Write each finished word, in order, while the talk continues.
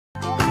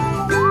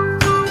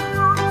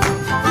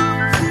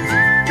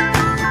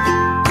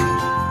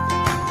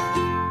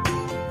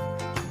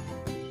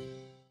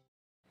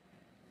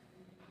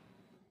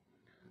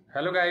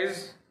Hello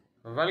guys,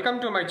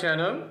 welcome to my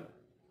channel.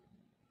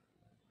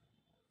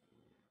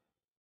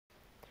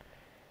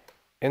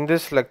 In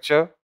this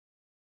lecture,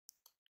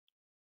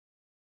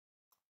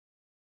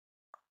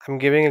 I'm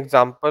giving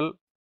example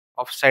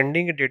of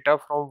sending data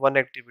from one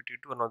activity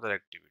to another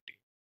activity.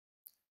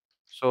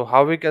 So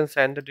how we can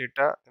send the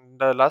data? In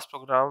the last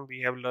program,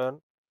 we have learned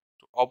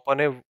to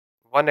open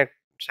a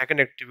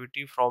second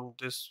activity from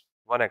this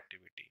one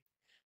activity.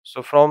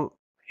 So from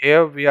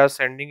here, we are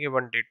sending a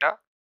one data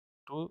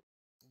to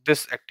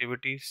this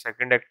activity,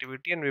 second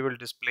activity, and we will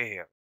display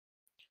here.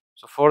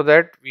 So for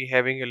that, we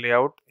having a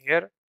layout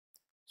here.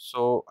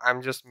 So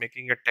I'm just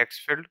making a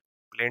text field,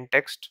 plain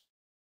text.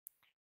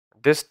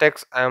 This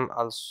text I am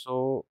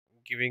also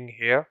giving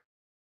here.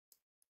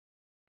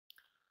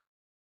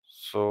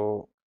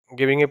 So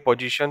giving a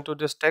position to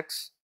this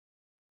text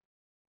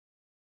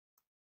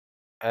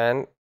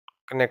and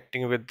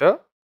connecting with the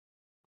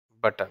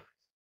button.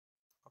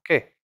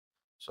 Okay.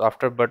 So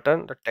after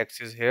button, the text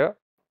is here.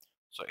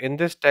 So in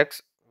this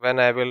text, when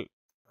I will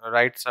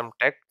write some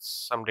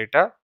text, some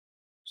data,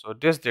 so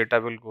this data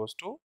will goes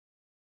to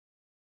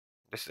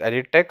this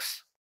edit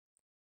text,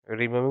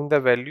 removing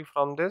the value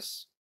from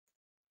this,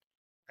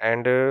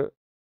 and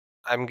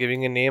I'm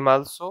giving a name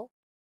also,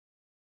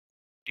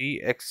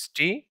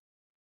 txt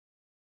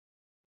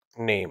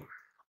name.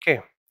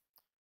 Okay.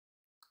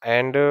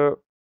 And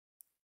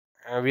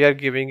we are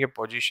giving a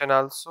position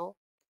also,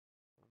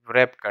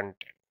 wrap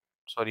content,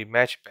 sorry,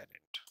 match parent.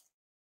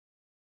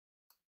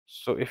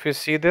 So if you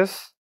see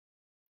this,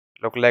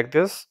 look like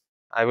this,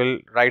 I will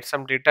write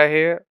some data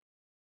here,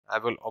 I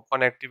will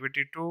open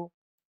activity 2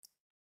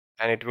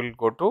 and it will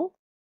go to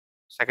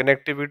second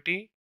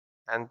activity,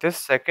 and this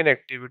second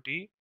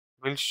activity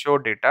will show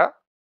data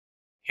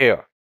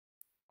here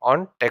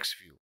on text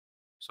view.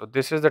 So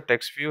this is the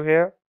text view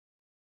here.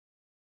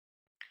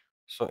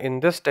 So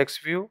in this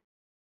text view,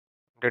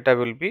 data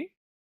will be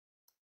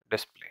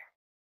displayed.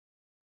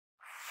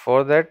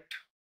 For that,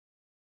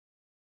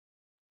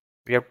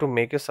 we have to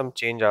make some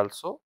change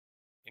also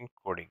in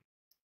coding.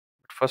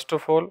 But first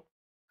of all,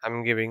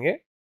 I'm giving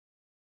a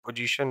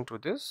position to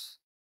this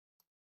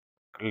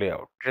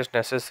layout. It is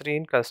necessary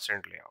in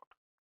constraint layout.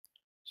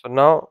 So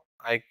now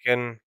I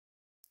can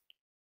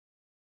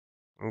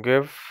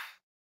give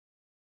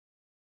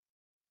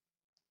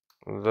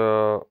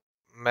the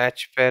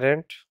match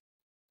parent,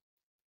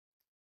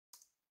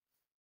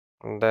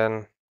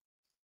 then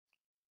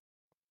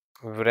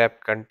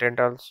wrap content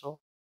also,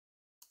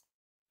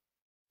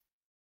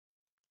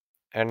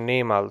 and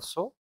name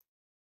also.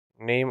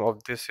 Name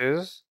of this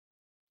is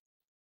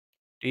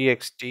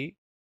txt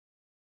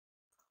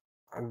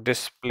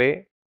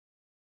display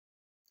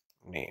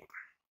name.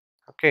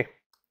 Okay,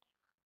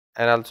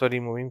 and also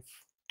removing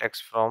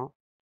text from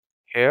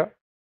here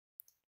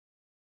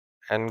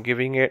and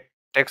giving a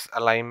text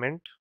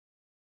alignment,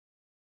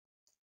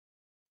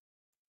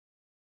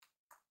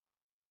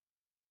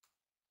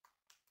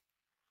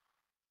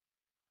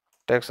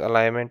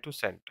 to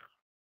center,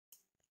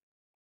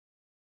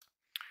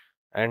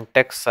 and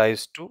text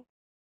size to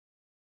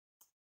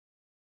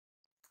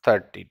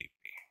 30 dp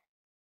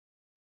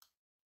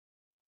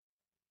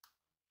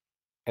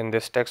in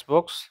this text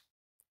box.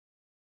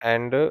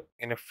 And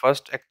in a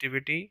first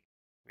activity,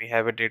 we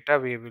have a data,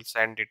 we will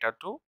send data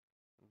to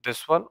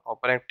this one,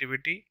 open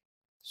activity.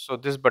 So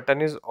this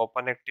button is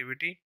open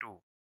activity 2,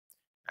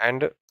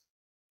 and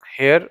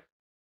here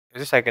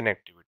is the second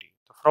activity.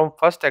 So from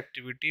first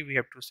activity, we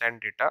have to send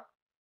data.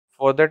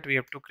 For that, we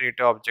have to create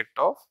an object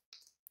of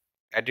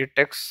edit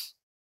text,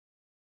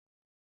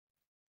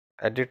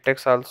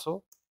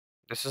 also.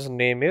 This is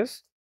name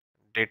is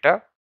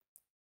data,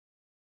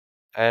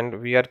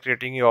 and we are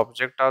creating a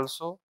object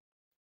also,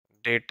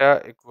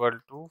 data equal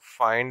to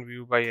find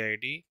view by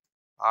id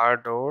r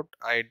dot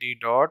id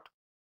dot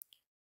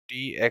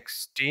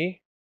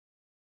txt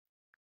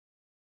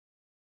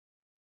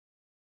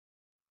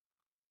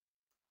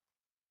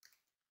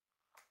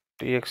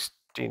txt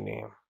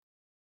name,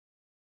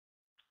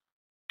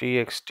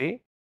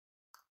 txt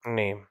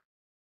name.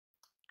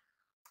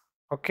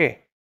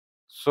 Okay,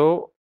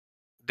 so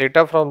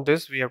data from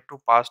this we have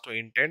to pass to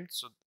intent.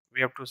 So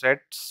we have to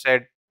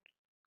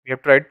we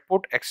have to write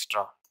put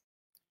extra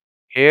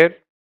here.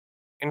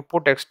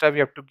 Input extra, we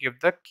have to give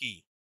the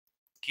key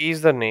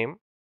is the name,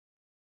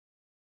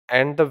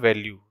 and the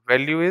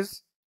value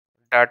is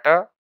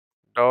data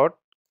dot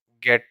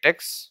get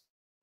text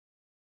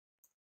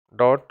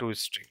dot to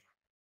string.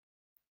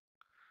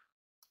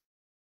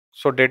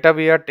 So data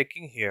we are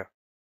taking here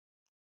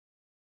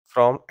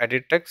from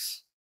edit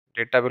text,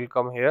 data will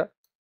come here,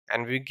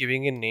 and we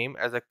giving a name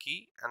as a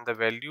key and the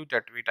value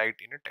that we write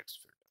in a text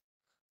field.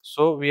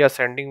 So we are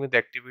sending with the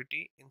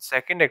activity. In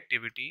second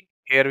activity,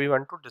 here we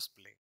want to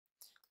display.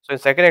 So in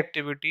second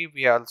activity,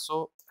 we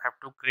also have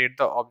to create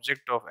the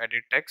object of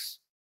edit text,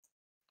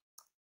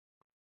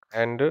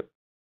 and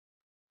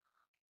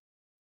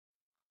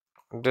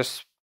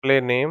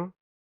display name.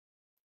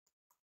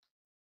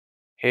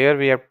 Here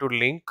we have to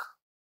link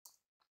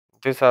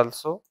this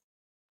also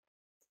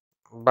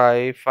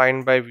by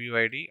find by view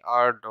id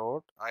r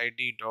dot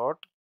id dot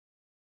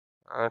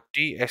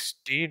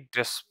txt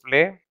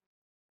display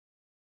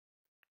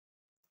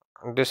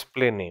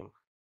name.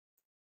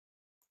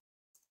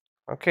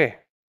 Okay,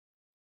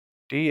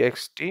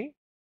 txt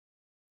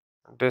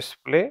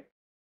display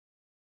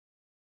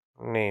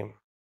name.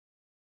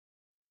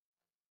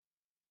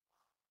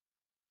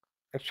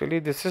 Actually,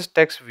 this is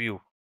text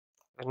view.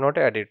 It's not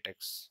edit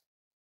text.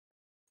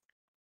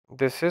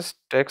 This is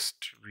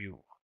text view.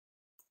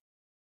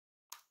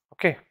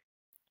 Okay,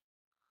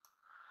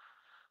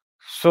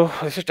 so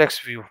this is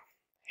text view.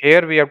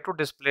 Here we have to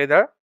display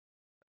the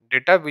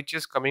data which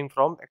is coming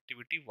from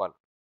activity 1.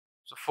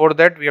 So for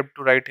that we have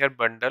to write here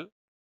bundle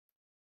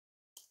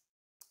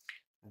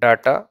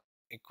data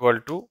equal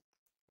to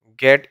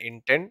get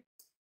intent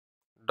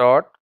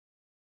dot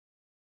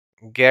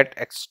get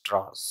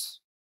extras.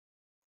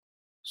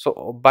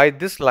 So by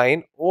this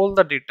line, all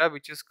the data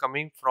which is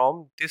coming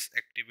from this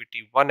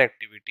activity, one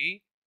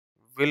activity,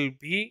 will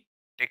be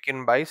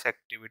taken by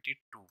activity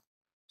 2.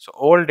 So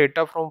all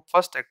data from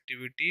first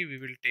activity we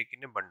will take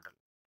in a bundle.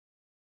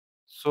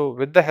 So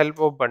with the help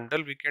of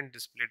bundle we can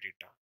display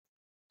data.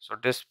 So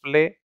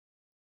display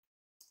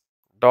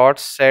dot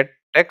set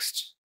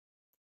text,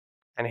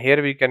 and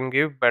here we can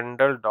give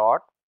bundle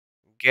dot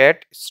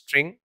get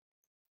string,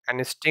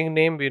 and string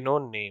name we know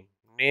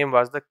name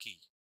was the key.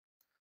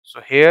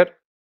 So here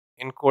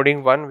in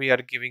coding 1 we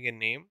are giving a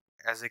name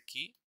as a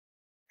key,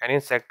 and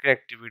in second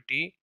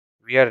activity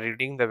we are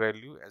reading the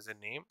value as a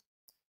name.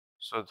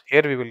 So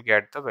here we will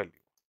get the value.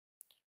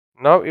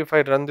 Now if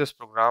I run this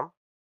program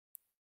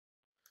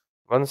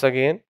once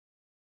again,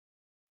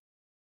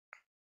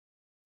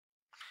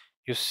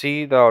 you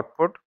see the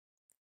output,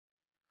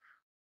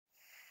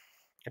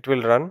 it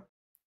will run,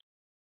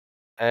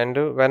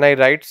 and when I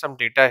write some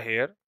data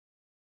here,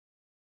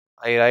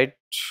 I write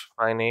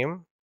my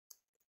name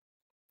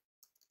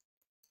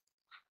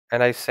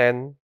and I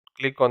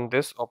click on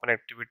this open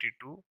activity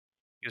 2.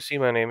 You see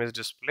my name is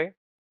display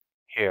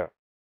here.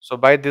 So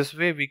by this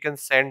way we can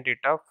send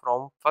data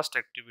from first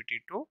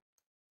activity to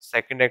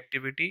second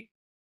activity.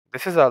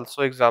 This is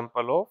also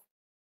example of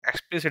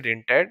explicit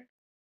intent,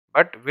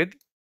 but with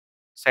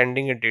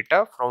sending a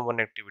data from one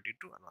activity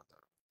to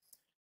another.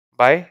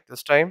 Bye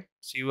this time.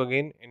 See you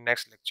again in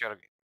next lecture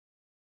again.